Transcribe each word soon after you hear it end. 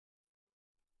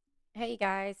Hey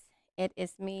guys, it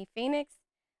is me, Phoenix.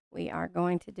 We are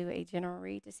going to do a general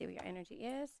read to see what your energy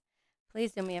is.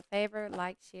 Please do me a favor,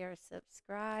 like, share,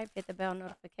 subscribe, hit the bell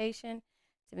notification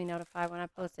to be notified when I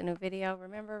post a new video.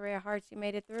 Remember, red hearts, you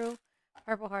made it through.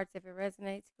 Purple hearts if it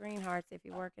resonates. Green hearts if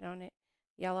you're working on it.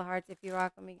 Yellow hearts if you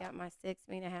rock with me. Got my six,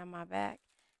 mean to have my back.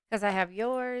 Because I have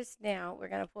yours. Now, we're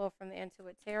going to pull from the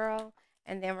Intuit Tarot,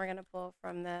 and then we're going to pull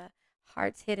from the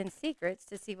Heart's Hidden Secrets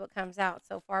to see what comes out.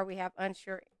 So far, we have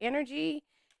unsure energy,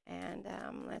 and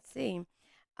let's see.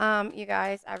 You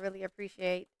guys, I really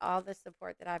appreciate all the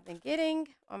support that I've been getting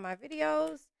on my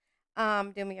videos.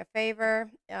 Do me a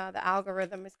favor. The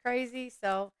algorithm is crazy,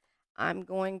 so I'm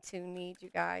going to need you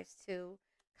guys to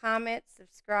comment,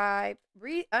 subscribe,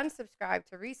 unsubscribe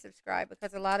to resubscribe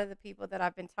because a lot of the people that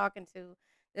I've been talking to,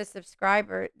 the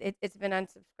subscriber, it's been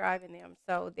unsubscribing them.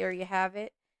 So there you have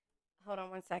it. Hold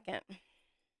on one second.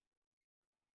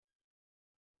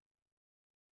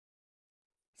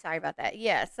 Sorry about that.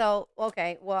 Yeah. So,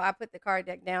 okay. Well, I put the card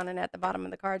deck down, and at the bottom of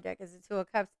the card deck is the Two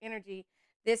of Cups energy.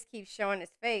 This keeps showing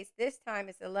its face. This time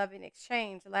it's a loving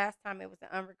exchange. Last time it was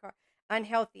an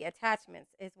unhealthy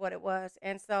attachments, is what it was.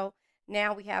 And so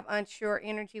now we have unsure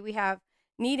energy. We have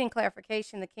needing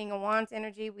clarification, the King of Wands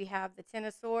energy. We have the Ten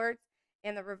of Swords.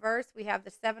 In the reverse, we have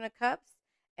the Seven of Cups,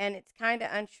 and it's kind of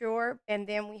unsure. And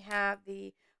then we have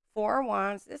the Four of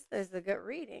Wands. This is a good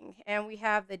reading. And we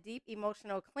have the deep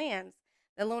emotional cleanse,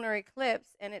 the lunar eclipse,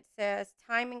 and it says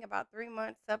timing about 3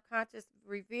 months, subconscious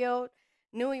revealed,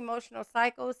 new emotional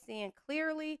cycles, seeing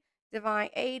clearly, divine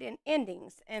aid and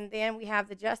endings. And then we have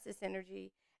the justice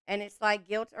energy, and it's like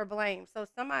guilt or blame. So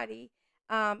somebody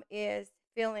is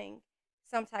feeling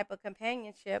some type of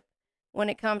companionship when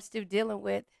it comes to dealing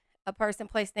with a person,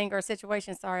 place, thing, or a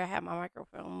situation. Sorry, I had my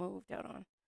microphone moved. Hold on.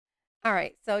 All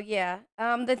right. So yeah,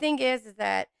 the thing is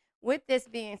that with this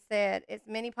being said, it's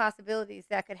many possibilities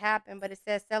that could happen, but it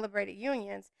says celebrated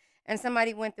unions, and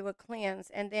somebody went through a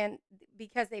cleanse, and then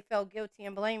because they felt guilty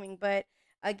and blaming, but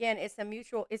again, it's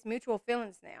mutual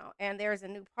feelings now, and there's a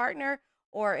new partner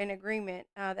or an agreement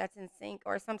that's in sync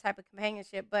or some type of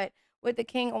companionship. But with the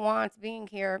King of Wands being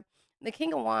here, the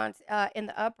King of Wands in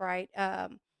the upright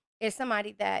is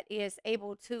somebody that is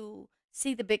able to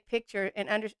see the big picture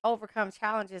and overcome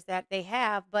challenges that they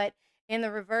have. But in the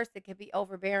reverse, it could be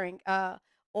overbearing,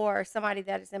 or somebody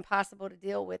that is impossible to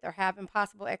deal with or have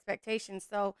impossible expectations.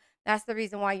 So that's the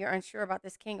reason why you're unsure about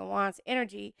this King of Wands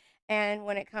energy. And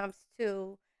when it comes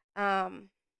to um,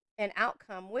 an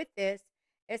outcome with this,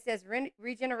 it says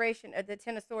regeneration of the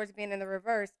Ten of Swords being in the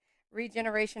reverse,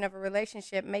 regeneration of a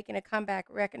relationship, making a comeback,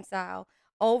 reconcile,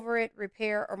 over it,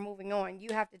 repair, or moving on. You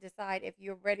have to decide if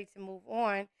you're ready to move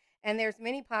on, and there's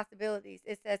many possibilities.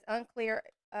 It says unclear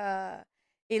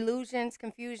illusions,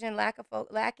 confusion,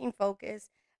 lacking focus,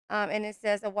 and it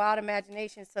says a wild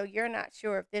imagination. So you're not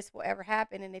sure if this will ever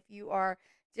happen, and if you are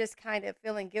just kind of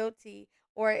feeling guilty,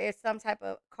 or if some type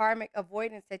of karmic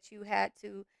avoidance that you had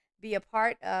to be a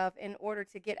part of in order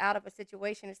to get out of a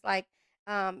situation. It's like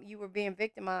you were being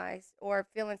victimized or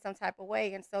feeling some type of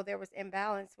way, and so there was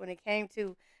imbalance when it came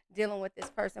to dealing with this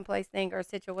person, place, thing, or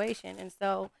situation. And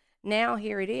so now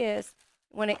here it is.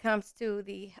 When it comes to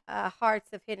the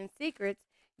hearts of hidden secrets,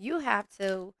 you have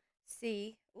to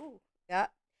see. Ooh, yeah.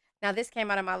 Now this came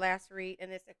out of my last read,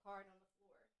 and it's a card on the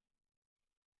floor.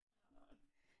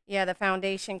 Yeah, the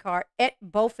foundation card.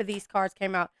 Both of these cards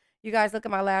came out. You guys look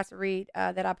at my last read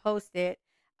that I posted.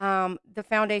 The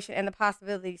foundation and the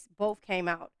possibilities both came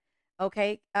out.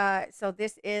 Okay, so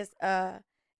this is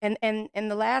and in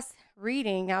the last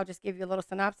reading, I'll just give you a little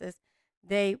synopsis.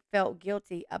 They felt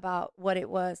guilty about what it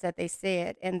was that they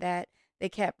said, and that they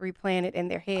kept replaying it in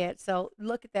their head. So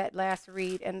look at that last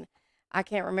read, and I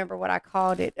can't remember what I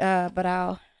called it, but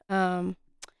I'll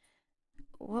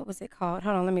what was it called?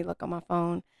 Hold on, let me look on my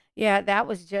phone. Yeah, that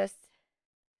was just,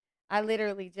 I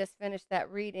literally just finished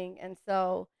that reading. And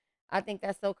so I think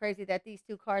that's so crazy that these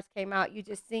two cards came out. You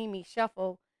just see me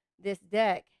shuffle this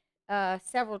deck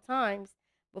several times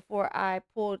before I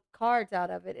pulled cards out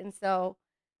of it. And so,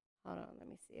 hold on, let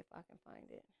me see if I can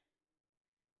find it.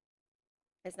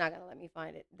 It's not going to let me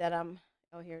find it.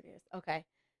 Oh, here it is. Okay.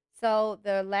 So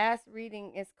the last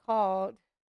reading is called,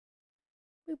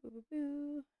 boo, boo, boo,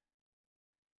 boo.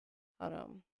 Hold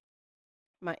on.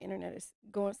 My internet is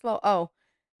going slow. Oh,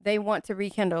 they want to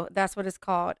rekindle. That's what it's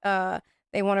called.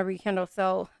 They want to rekindle.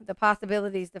 So the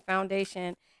possibilities, the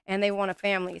foundation, and they want a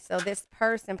family. So this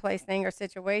person, place, thing, or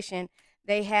situation,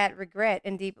 they had regret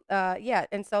and deep. Yeah,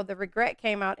 and so the regret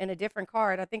came out in a different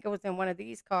card. I think it was in one of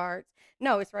these cards.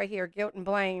 No, it's right here. Guilt and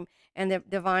blame and the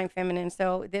divine feminine.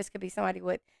 So this could be somebody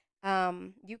with.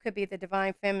 You could be the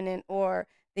divine feminine or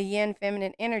the yin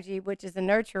feminine energy, which is the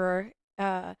nurturer,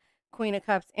 Queen of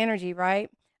Cups energy, right?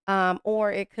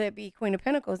 Or it could be Queen of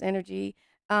Pentacles energy,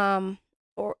 um,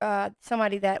 or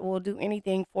somebody that will do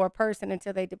anything for a person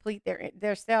until they deplete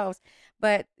their selves.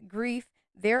 But grief,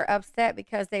 they're upset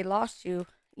because they lost you,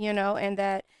 and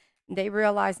that they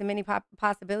realize the many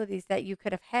possibilities that you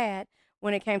could have had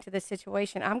when it came to this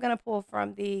situation. I'm gonna pull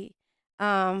from the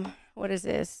what is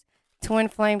this? Twin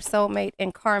flame, soulmate,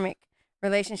 and karmic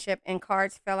relationship, and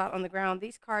cards fell out on the ground.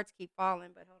 These cards keep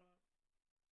falling, but hold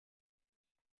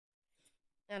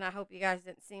on. And I hope you guys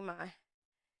didn't see my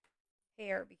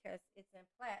hair because it's in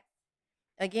plaits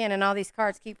again, and all these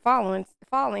cards keep falling.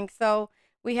 So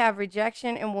we have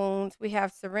rejection and wounds, we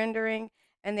have surrendering,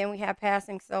 and then we have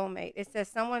passing soulmate. It says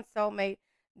someone's soulmate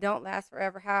don't last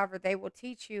forever. However, they will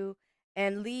teach you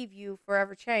and leave you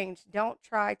forever changed. Don't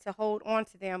try to hold on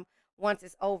to them once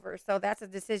it's over. So that's a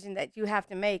decision that you have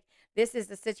to make. This is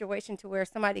the situation to where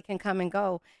somebody can come and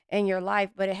go in your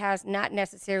life, but it has not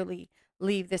necessarily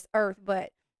leave this earth.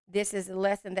 But this is a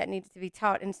lesson that needs to be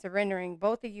taught in surrendering.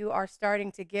 Both of you are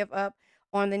starting to give up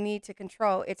on the need to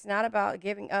control. It's not about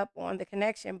giving up on the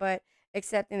connection, but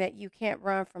accepting that you can't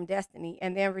run from destiny.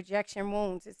 And then rejection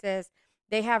wounds. It says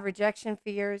they have rejection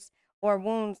fears or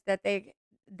wounds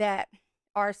that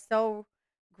are so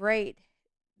great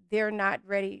they're not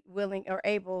ready, willing, or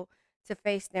able to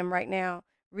face them right now.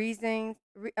 Reason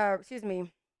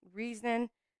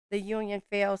the union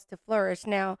fails to flourish.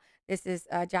 Now, this is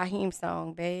a Jaheim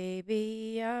song.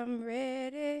 Baby, I'm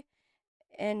ready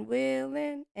and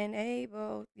willing and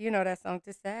able. You know that song,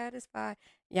 to satisfy.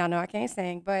 Y'all know I can't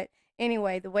sing, but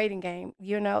anyway, the waiting game.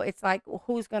 It's like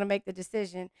who's going to make the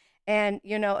decision. And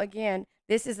again,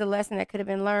 this is a lesson that could have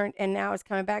been learned, and now it's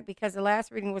coming back because the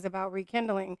last reading was about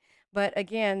rekindling. But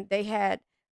again, they had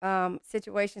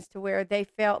situations to where they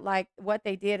felt like what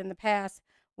they did in the past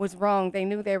was wrong. They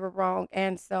knew they were wrong,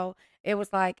 and so it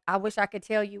was like, I wish I could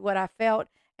tell you what I felt,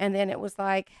 and then it was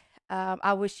like,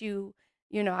 I wish you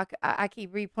I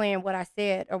keep replaying what I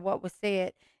said or what was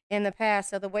said in the past.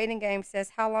 So the waiting game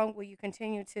says, how long will you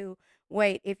continue to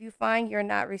wait? If you find you're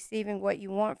not receiving what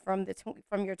you want from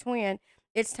from your twin,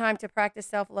 it's time to practice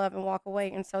self-love and walk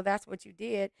away. And so that's what you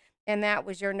did. And that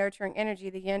was your nurturing energy,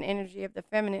 the yin energy of the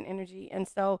feminine energy. And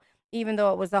so even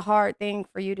though it was a hard thing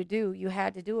for you to do, you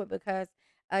had to do it because,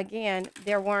 again,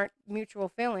 there weren't mutual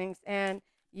feelings and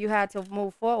you had to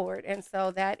move forward. And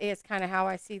so that is kind of how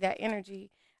I see that energy,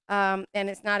 and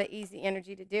it's not an easy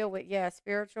energy to deal with. Yeah,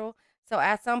 spiritual. So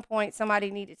at some point,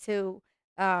 somebody needed to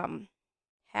um,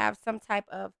 have some type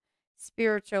of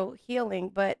spiritual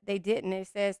healing, but they didn't. It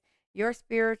says your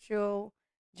spiritual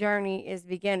journey is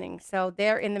beginning. So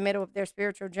they're in the middle of their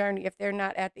spiritual journey if they're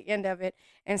not at the end of it.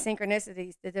 And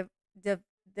synchronicities,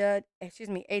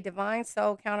 a divine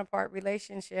soul counterpart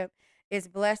relationship is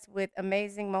blessed with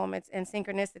amazing moments and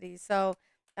synchronicities. So,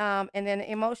 and then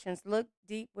emotions, look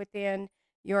deep within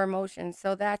your emotions.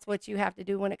 So that's what you have to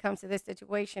do when it comes to this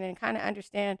situation and kind of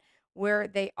understand where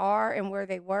they are and where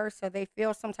they were. So they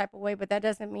feel some type of way, but that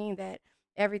doesn't mean that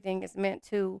everything is meant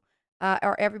to,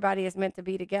 or everybody is meant to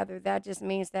be together. That just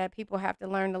means that people have to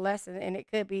learn the lesson, and it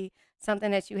could be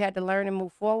something that you had to learn and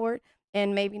move forward,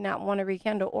 and maybe not want to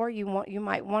rekindle, or you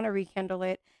might want to rekindle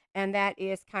it. And that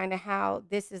is kind of how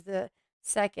this is the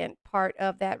second part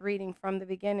of that reading from the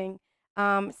beginning. So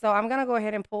I'm gonna go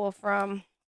ahead and pull from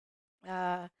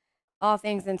uh, All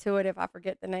Things Intuitive. I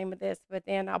forget the name of this, but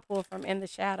then I'll pull from In the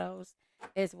Shadows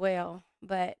as well.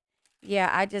 But yeah,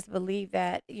 I just believe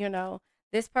that,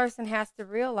 this person has to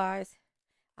realize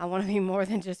I want to be more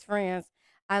than just friends.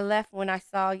 I left when I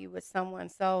saw you with someone.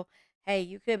 So, hey,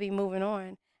 you could be moving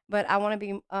on, but I want to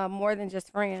be more than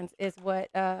just friends, is what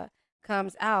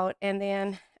comes out. And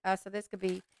then, so this could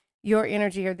be your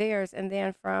energy or theirs. And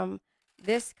then from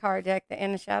this card deck, the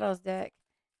In the Shadows deck,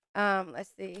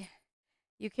 let's see.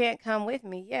 You can't come with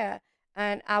me. Yeah.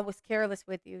 And I was careless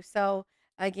with you. So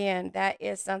again, that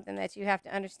is something that you have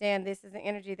to understand. This is the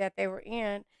energy that they were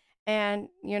in. And,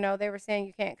 they were saying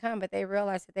you can't come, but they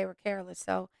realized that they were careless.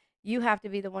 So you have to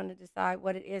be the one to decide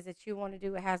what it is that you want to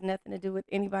do. It has nothing to do with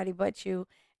anybody but you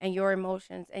and your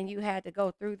emotions. And you had to go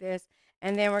through this.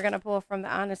 And then we're going to pull from the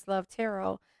Honest Love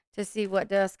Tarot to see what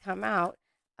does come out.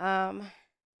 Um,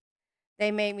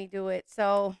 they made me do it.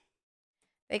 So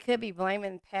they could be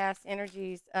blaming past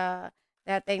energies that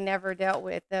they never dealt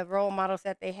with, the role models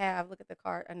that they have. Look at the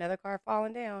card, another card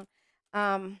falling down.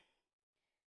 Um,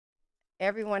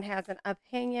 Everyone has an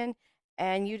opinion,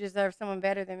 and you deserve someone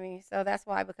better than me. So that's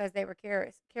why, because they were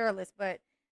careless, but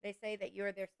they say that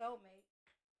you're their soulmate.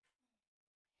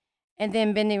 And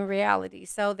then bending reality.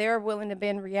 So they're willing to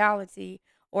bend reality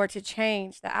or to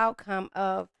change the outcome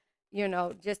of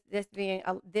just this being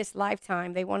this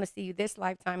lifetime. They want to see you this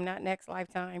lifetime, not next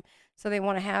lifetime. So they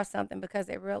want to have something because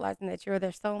they're realizing that you're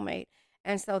their soulmate.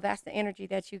 And so that's the energy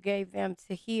that you gave them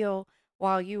to heal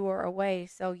while you were away.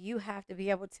 So you have to be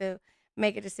able to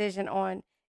make a decision on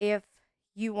if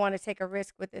you want to take a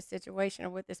risk with this situation or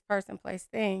with this person, place,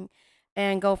 thing,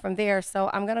 and go from there. So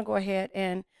I'm going to go ahead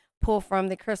and pull from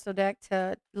the crystal deck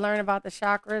to learn about the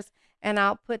chakras, and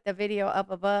I'll put the video up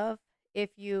above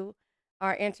if you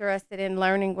are interested in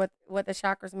learning what the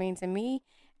chakras mean to me.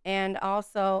 And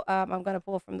also, I'm going to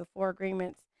pull from the four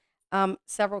agreements.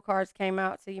 Several cards came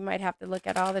out, so you might have to look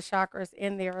at all the chakras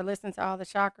in there or listen to all the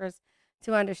chakras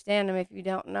to understand them if you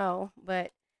don't know.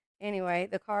 But anyway,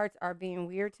 the cards are being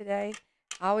weird today.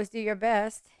 Always do your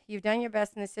best. You've done your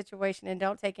best in this situation, and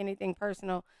don't take anything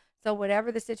personal. So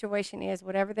whatever the situation is,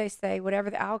 whatever they say, whatever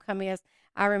the outcome is,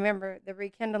 I remember the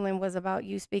rekindling was about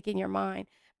you speaking your mind.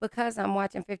 Because I'm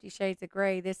watching 50 Shades of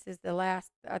Grey, this is the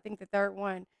last, I think the third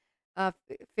one of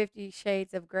 50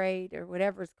 Shades of Grey or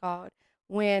whatever it's called.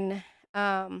 When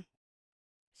um,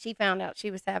 she found out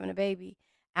she was having a baby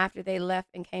after they left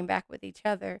and came back with each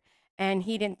other. And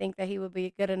he didn't think that he would be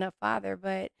a good enough father,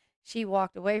 but she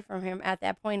walked away from him. At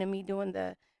that point of me doing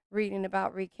the reading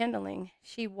about rekindling,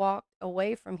 she walked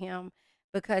away from him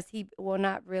because he, well,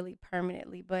 not really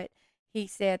permanently, but he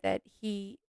said that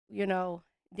he, you know,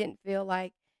 didn't feel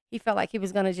like, he felt like he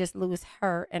was going to just lose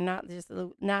her and not just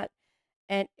lose, not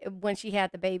and when she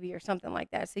had the baby or something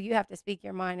like that. So you have to speak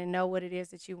your mind and know what it is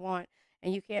that you want.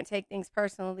 And you can't take things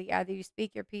personally. Either you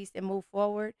speak your piece and move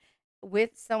forward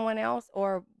with someone else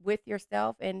or with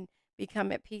yourself and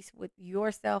become at peace with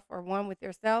yourself or one with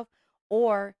yourself,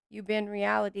 or you bend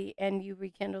reality and you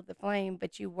rekindle the flame,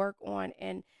 but you work on.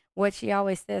 And what she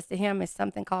always says to him is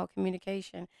something called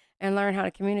communication, and learn how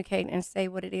to communicate and say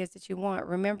what it is that you want.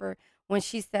 Remember, when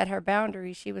she set her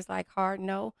boundaries, she was like hard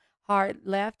no, hard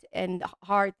left, and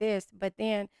hard this. But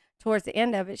then towards the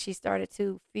end of it, she started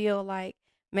to feel like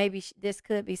maybe this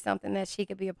could be something that she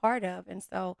could be a part of. And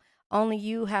so only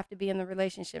you have to be in the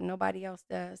relationship, nobody else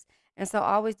does. And so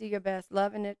always do your best,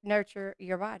 love and nurture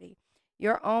your body.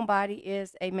 Your own body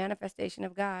is a manifestation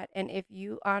of God. And if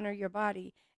you honor your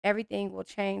body, everything will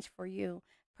change for you.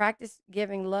 Practice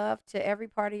giving love to every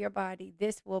part of your body.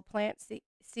 This will plant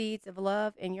seeds of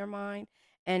love in your mind.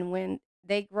 And when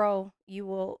they grow, you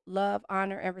will love,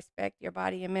 honor, and respect your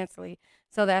body immensely.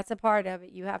 So that's a part of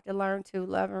it. You have to learn to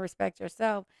love and respect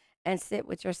yourself and sit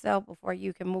with yourself before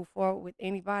you can move forward with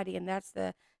anybody. And that's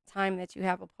the time that you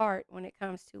have apart when it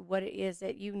comes to what it is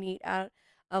that you need out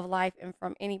of life and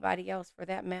from anybody else for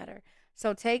that matter.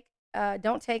 So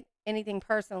don't take anything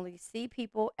personally. See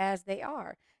people as they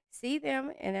are. See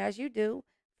them, and as you do,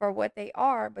 for what they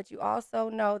are, but you also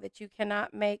know that you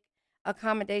cannot make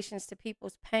accommodations to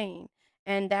people's pain.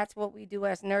 And that's what we do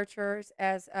as nurturers,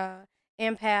 as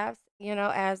empaths,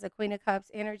 as the Queen of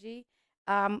Cups energy.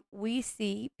 We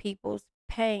see people's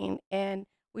pain and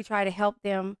we try to help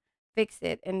them fix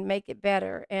it and make it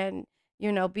better, and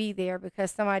be there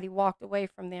because somebody walked away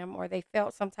from them or they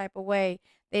felt some type of way.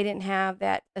 They didn't have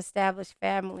that established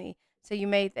family. So you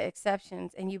made the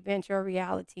exceptions and you bent your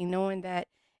reality knowing that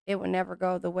it would never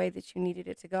go the way that you needed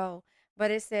it to go.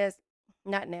 But it says,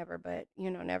 not never, but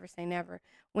never say never.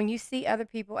 When you see other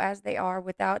people as they are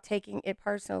without taking it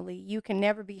personally, you can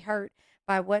never be hurt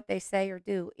by what they say or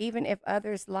do. Even if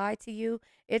others lie to you,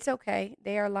 it's okay.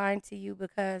 They are lying to you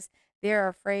because they're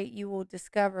afraid you will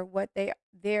discover what they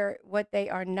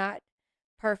are not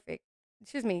perfect.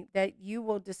 Excuse me, that you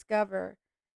will discover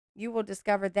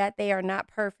that they are not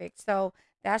perfect. So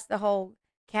that's the whole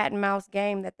cat and mouse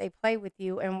game that they play with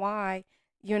you, and why,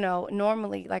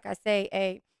 normally, like I say,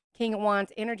 a King of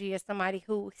Wands energy is somebody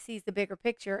who sees the bigger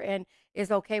picture and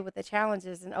is okay with the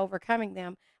challenges and overcoming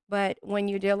them. But when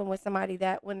you're dealing with somebody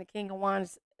that, when the King of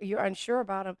Wands, you're unsure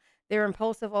about them, they're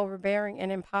impulsive, overbearing,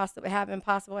 and have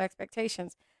impossible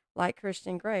expectations, like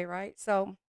Christian Grey, right?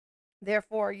 So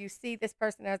therefore, you see this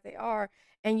person as they are,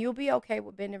 and you'll be okay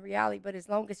with being in reality. But as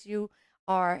long as you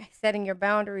are setting your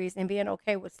boundaries and being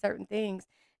okay with certain things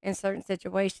in certain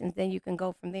situations, then you can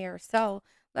go from there. So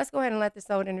let's go ahead and let this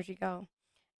old energy go.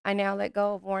 I now let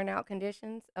go of worn out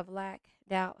conditions of lack,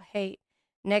 doubt, hate,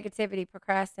 negativity,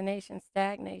 procrastination,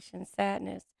 stagnation,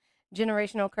 sadness,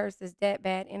 generational curses, debt,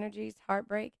 bad energies,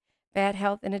 heartbreak, bad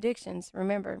health, and addictions.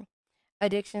 Remember,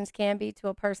 addictions can be to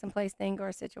a person, place, thing, or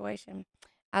a situation.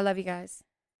 I love you guys.